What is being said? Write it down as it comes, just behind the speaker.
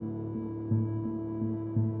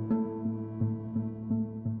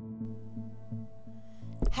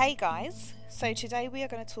Hey guys, so today we are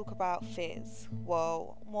going to talk about fears.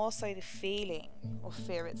 Well, more so the feeling of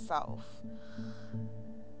fear itself.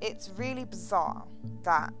 It's really bizarre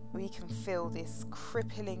that we can feel this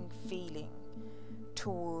crippling feeling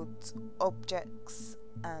towards objects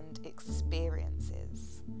and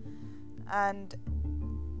experiences. And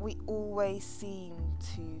we always seem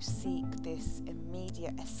to seek this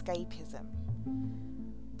immediate escapism.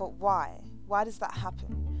 But why? Why does that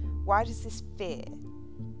happen? Why does this fear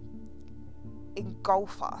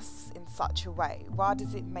engulf us in such a way? Why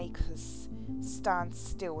does it make us stand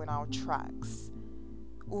still in our tracks,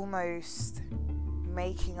 almost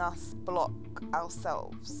making us block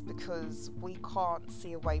ourselves because we can't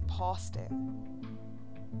see a way past it?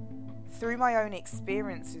 Through my own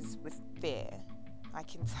experiences with fear, I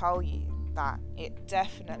can tell you that it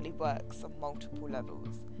definitely works on multiple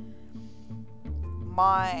levels.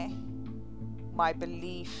 My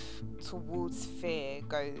belief towards fear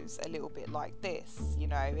goes a little bit like this.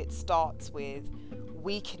 It starts with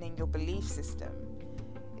weakening your belief system.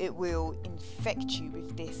 It will infect you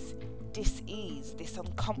with this dis-ease, this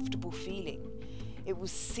uncomfortable feeling. It will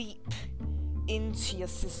seep into your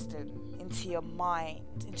system, into your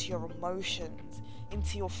mind, into your emotions,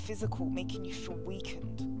 into your physical, making you feel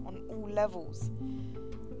weakened on all levels.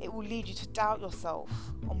 It will lead you to doubt yourself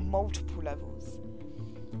on multiple levels.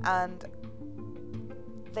 And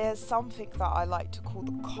there's something that I like to call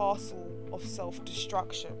the castle of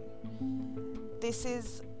self-destruction. This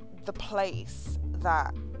is the place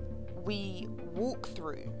that we walk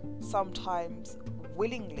through, sometimes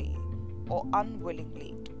willingly or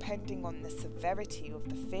unwillingly, depending on the severity of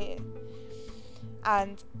the fear.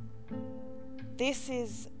 And this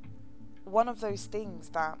is one of those things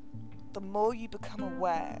that the more you become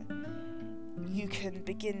aware, you can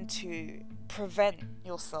begin to prevent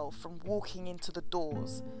yourself from walking into the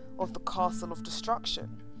doors of the castle of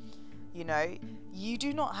destruction. You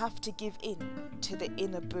do not have to give in to the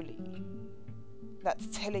inner bully that's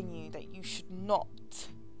telling you that you should not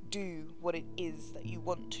do what it is that you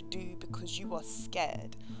want to do because you are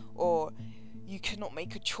scared, or you cannot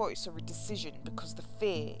make a choice or a decision because the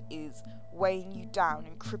fear is weighing you down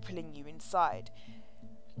and crippling you inside.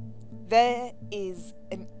 There is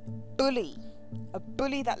a bully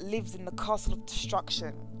that lives in the castle of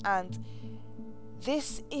destruction, and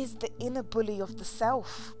this is the inner bully of the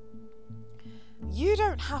self. You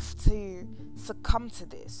don't have to succumb to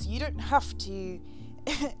this. You don't have to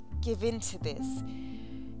give in to this.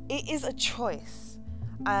 It is a choice,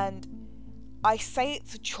 and I say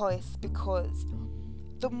it's a choice because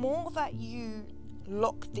the more that you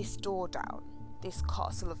lock this door down, this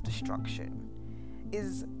castle of destruction,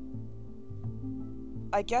 is,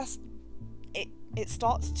 I guess, it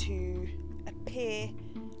starts to appear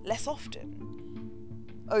less often.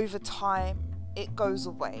 Over time, it goes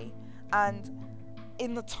away, and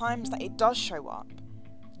in the times that it does show up,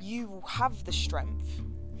 you will have the strength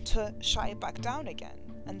to shut it back down again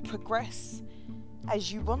and progress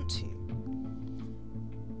as you want to.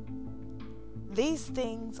 These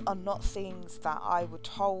things are not things that I was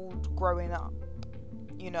told growing up.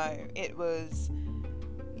 It was,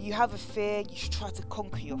 you have a fear, you should try to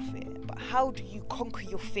conquer your fear. But how do you conquer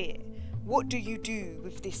your fear? What do you do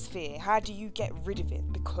with this fear? How do you get rid of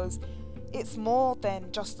it? Because it's more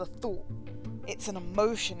than just a thought. It's an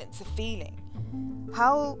emotion, it's a feeling.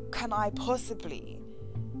 How can I possibly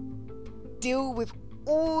deal with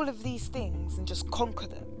all of these things and just conquer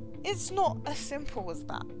them? It's not as simple as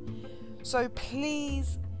that. So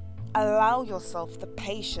please allow yourself the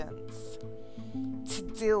patience to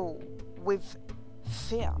deal with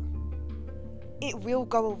fear. It will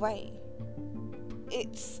go away.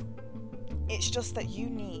 It's just that you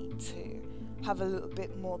need to have a little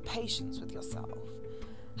bit more patience with yourself.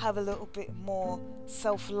 Have a little bit more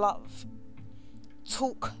self-love.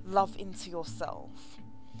 Talk love into yourself.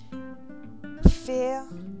 Fear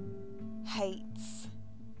hates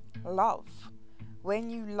love. When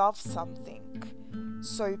you love something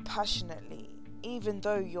so passionately, even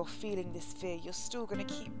though you're feeling this fear, you're still going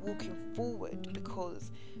to keep walking forward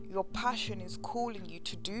because your passion is calling you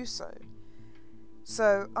to do so.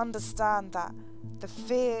 So understand that the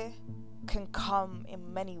fear can come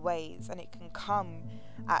in many ways, and it can come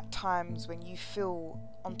at times when you feel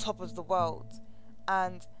on top of the world.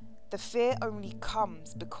 And the fear only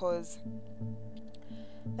comes because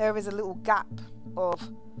there is a little gap of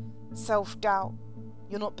self-doubt.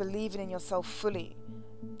 You're not believing in yourself fully.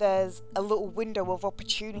 There's a little window of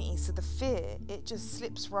opportunity, so the fear, it just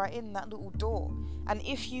slips right in that little door. And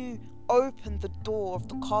if you open the door of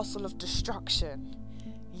the castle of destruction,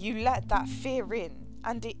 you let that fear in,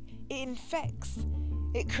 and it infects.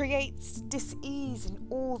 It creates dis-ease in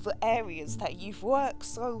all the areas that you've worked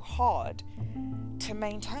so hard to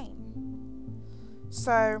maintain.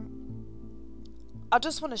 So I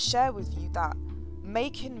just want to share with you that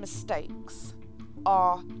making mistakes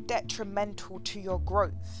are detrimental to your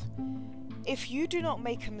growth. If you do not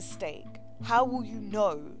make a mistake, how will you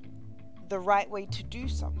know the right way to do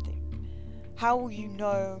something? How will you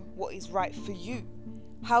know what is right for you?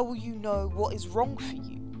 How will you know what is wrong for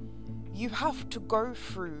you? You have to go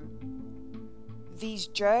through these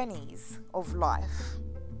journeys of life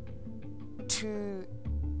to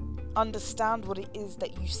understand what it is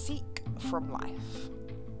that you seek from life.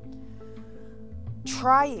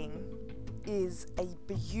 Trying is a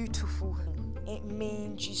beautiful thing. It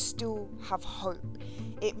means you still have hope.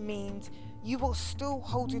 It means you are still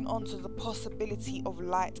holding on to the possibility of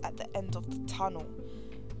light at the end of the tunnel.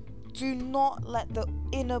 Do not let the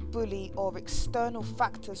inner bully or external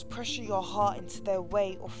factors pressure your heart into their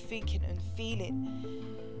way of thinking and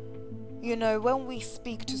feeling. You know, when we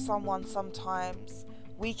speak to someone, sometimes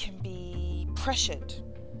we can be pressured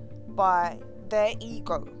by their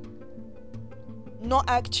ego. Not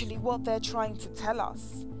actually what they're trying to tell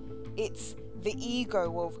us. It's the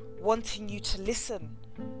ego of wanting you to listen.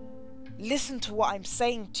 Listen to what I'm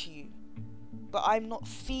saying to you, but I'm not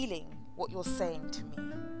feeling what you're saying to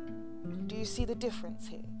me. Do you see the difference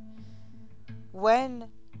here? When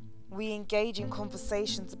we engage in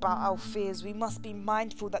conversations about our fears, we must be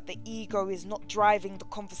mindful that the ego is not driving the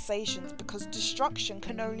conversations, because destruction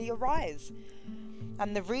can only arise.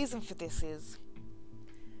 And the reason for this is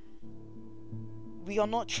we are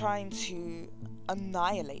not trying to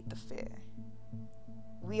annihilate the fear.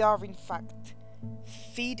 We are in fact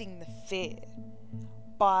feeding the fear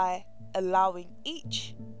by allowing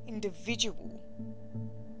each individual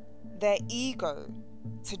their ego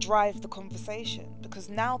to drive the conversation, because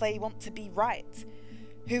now they want to be right.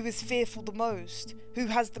 Who is fearful the most? Who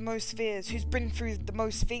has the most fears? Who's been through the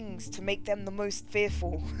most things to make them the most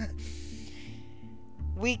fearful?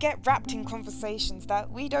 We get wrapped in conversations that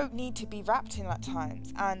we don't need to be wrapped in at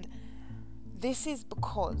times, and this is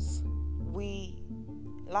because we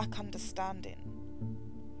lack understanding.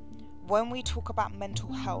 When we talk about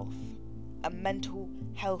mental health and mental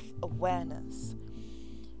health awareness,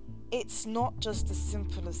 it's not just as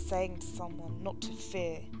simple as saying to someone not to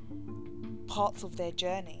fear parts of their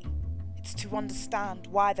journey. It's to understand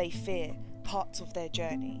why they fear parts of their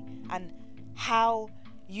journey and how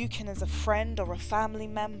you can, as a friend or a family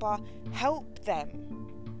member, help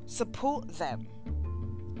them, support them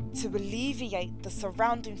to alleviate the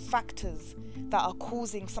surrounding factors that are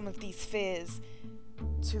causing some of these fears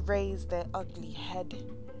to raise their ugly head.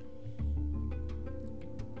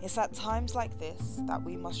 It's at times like this that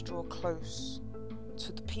we must draw close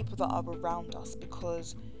to the people that are around us,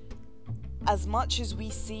 because as much as we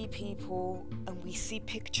see people and we see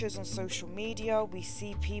pictures on social media, we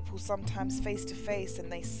see people sometimes face to face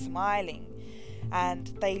and they're smiling and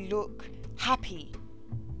they look happy.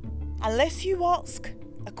 Unless you ask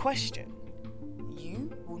a question,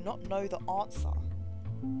 you will not know the answer.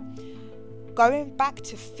 Going back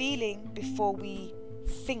to feeling before we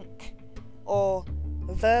think or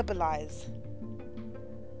verbalize,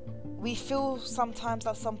 we feel sometimes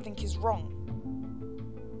that something is wrong,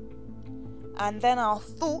 and then our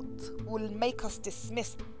thought will make us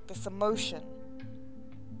dismiss this emotion.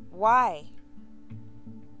 Why?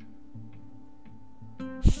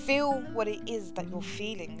 Feel what it is that you're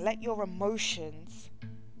feeling. Let your emotions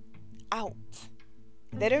out.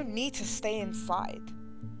 They don't need to stay inside.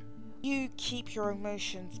 You keep your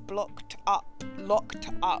emotions blocked up, locked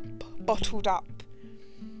up, bottled up.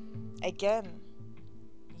 Again,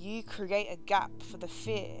 you create a gap for the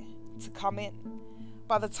fear to come in.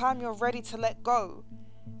 By the time you're ready to let go,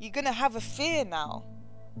 you're going to have a fear now.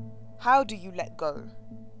 How do you let go?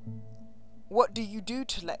 What do you do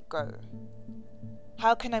to let go?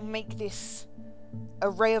 How can I make this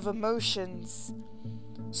array of emotions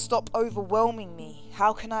stop overwhelming me?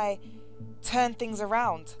 How can I turn things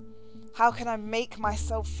around? How can I make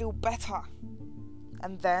myself feel better?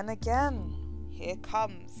 And then again, here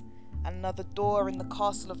comes another door in the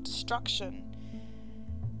castle of destruction.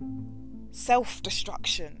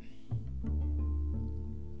 Self-destruction.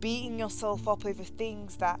 Beating yourself up over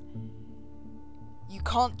things that you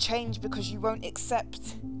can't change because you won't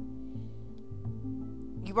accept.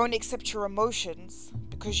 You won't accept your emotions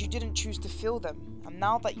because you didn't choose to feel them. And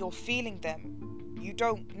now that you're feeling them, you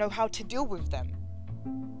don't know how to deal with them.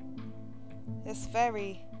 It's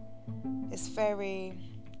very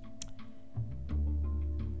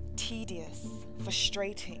tedious,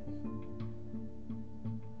 frustrating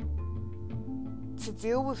to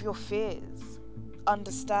deal with your fears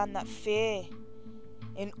understand that fear,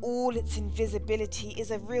 in all its invisibility,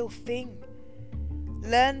 is a real thing.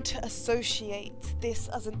 Learn to associate this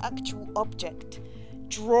as an actual object.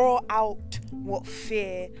 Draw out what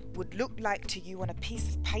fear would look like to you on a piece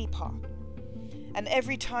of paper. And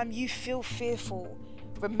every time you feel fearful,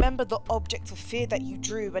 remember the object of fear that you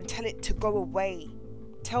drew and tell it to go away.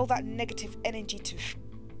 Tell that negative energy to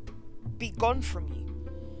be gone from you.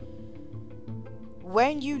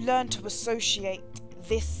 When you learn to associate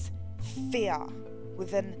this fear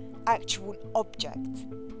with an actual object,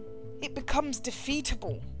 it becomes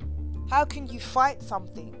defeatable. How can you fight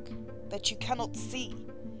something that you cannot see,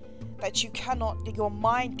 that your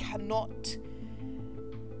mind cannot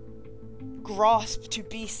grasp to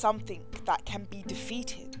be something that can be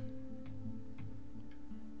defeated?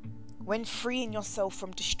 When freeing yourself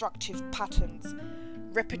from destructive patterns,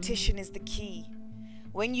 repetition is the key.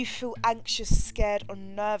 When you feel anxious, scared, or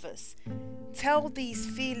nervous, tell these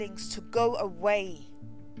feelings to go away.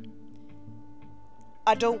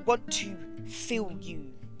 I don't want to feel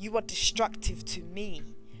you. You are destructive to me.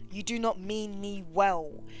 You do not mean me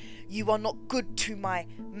well. You are not good to my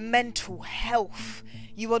mental health.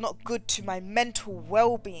 You are not good to my mental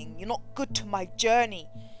well-being. You're not good to my journey.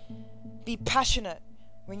 Be passionate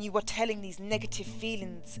when you are telling these negative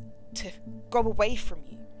feelings to go away from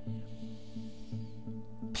you.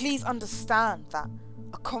 Please understand that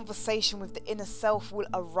a conversation with the inner self will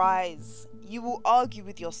arise. You will argue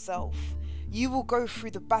with yourself. You will go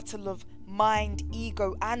through the battle of mind,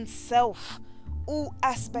 ego, and self, all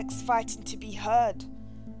aspects fighting to be heard.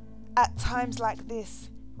 At times like this,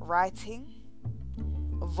 writing,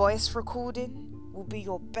 voice recording will be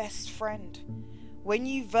your best friend. When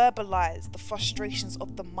you verbalize the frustrations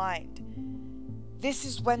of the mind, this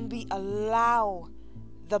is when we allow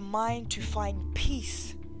the mind to find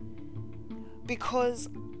peace, because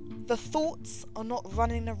the thoughts are not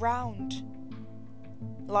running around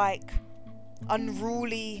like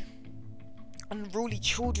unruly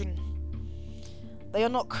children. They are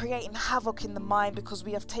not creating havoc in the mind because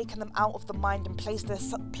we have taken them out of the mind and placed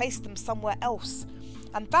them somewhere else.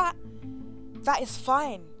 And that is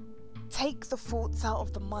fine. Take the thoughts out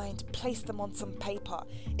of the mind, place them on some paper.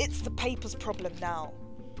 It's the paper's problem now.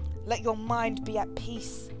 Let your mind be at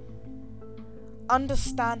peace.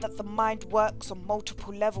 Understand that the mind works on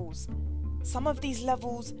multiple levels. Some of these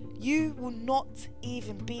levels you will not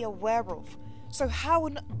even be aware of. So how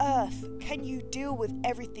on earth can you deal with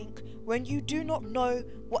everything when you do not know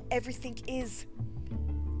what everything is?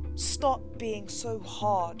 Stop being so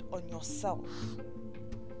hard on yourself.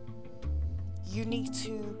 You need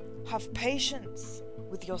to have patience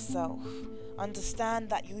with yourself. Understand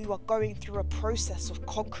that you are going through a process of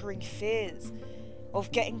conquering fears,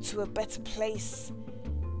 of getting to a better place.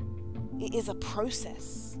 It is a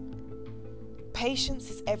process. Patience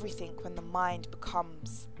is everything when the mind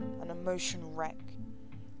becomes an emotional wreck.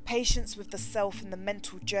 Patience with the self and the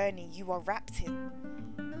mental journey you are wrapped in.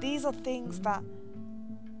 These are things that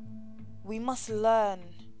we must learn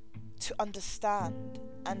to understand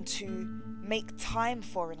and to make time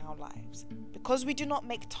for in our lives. Because we do not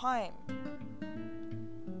make time,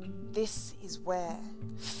 this is where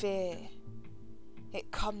fear,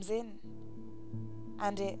 it comes in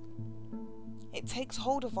and it takes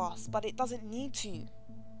hold of us, but it doesn't need to.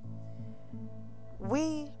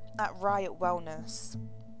 We at Riot Wellness,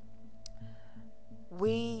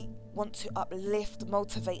 we want to uplift,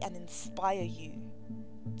 motivate and inspire you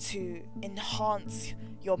to enhance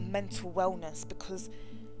your mental wellness, because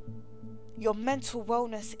your mental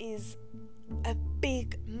wellness is a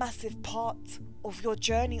big, massive part of your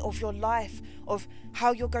journey, of your life, of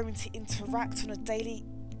how you're going to interact on a daily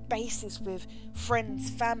basis with friends,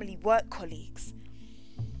 family, work colleagues.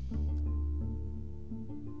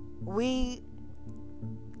 We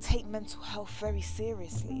take mental health very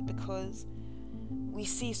seriously because we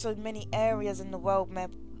see so many areas in the world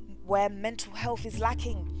where mental health is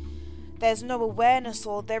lacking. There's no awareness,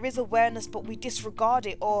 or there is awareness but we disregard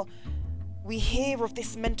it, or we hear of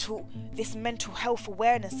this mental health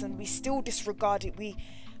awareness and we still disregard it.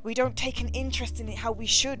 We don't take an interest in it how we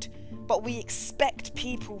should, but we expect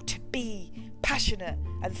people to be passionate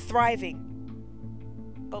and thriving.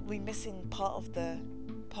 But we're missing part of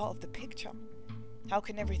the picture. How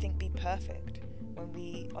can everything be perfect when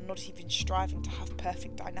we are not even striving to have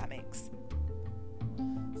perfect dynamics?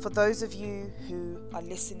 For those of you who are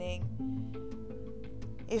listening,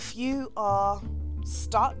 if you are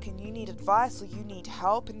stuck and you need advice or you need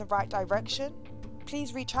help in the right direction,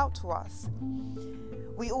 please reach out to us.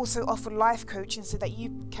 We also offer life coaching so that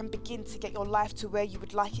you can begin to get your life to where you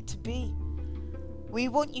would like it to be. We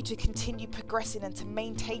want you to continue progressing and to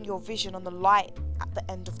maintain your vision on the light at the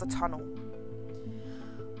end of the tunnel.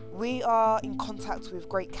 We are in contact with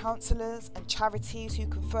great counsellors and charities who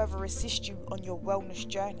can further assist you on your wellness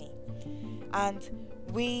journey. And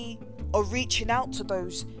we are reaching out to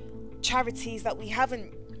those charities that we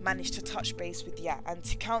haven't managed to touch base with yet, and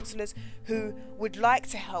to counsellors who would like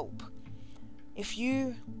to help. If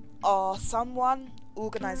you are someone,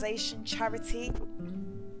 organisation, charity,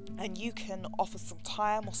 and you can offer some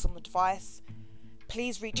time or some advice,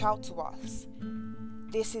 please reach out to us.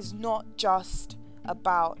 This is not just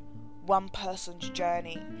about one person's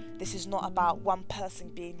journey. This is not about one person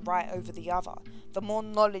being right over the other. The more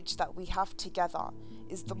knowledge that we have together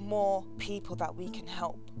is the more people that we can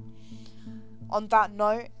help. On that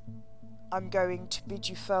note, I'm going to bid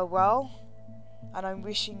you farewell, and I'm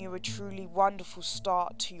wishing you a truly wonderful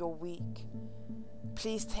start to your week.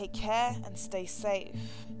 Please take care and stay safe.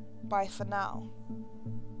 Bye for now.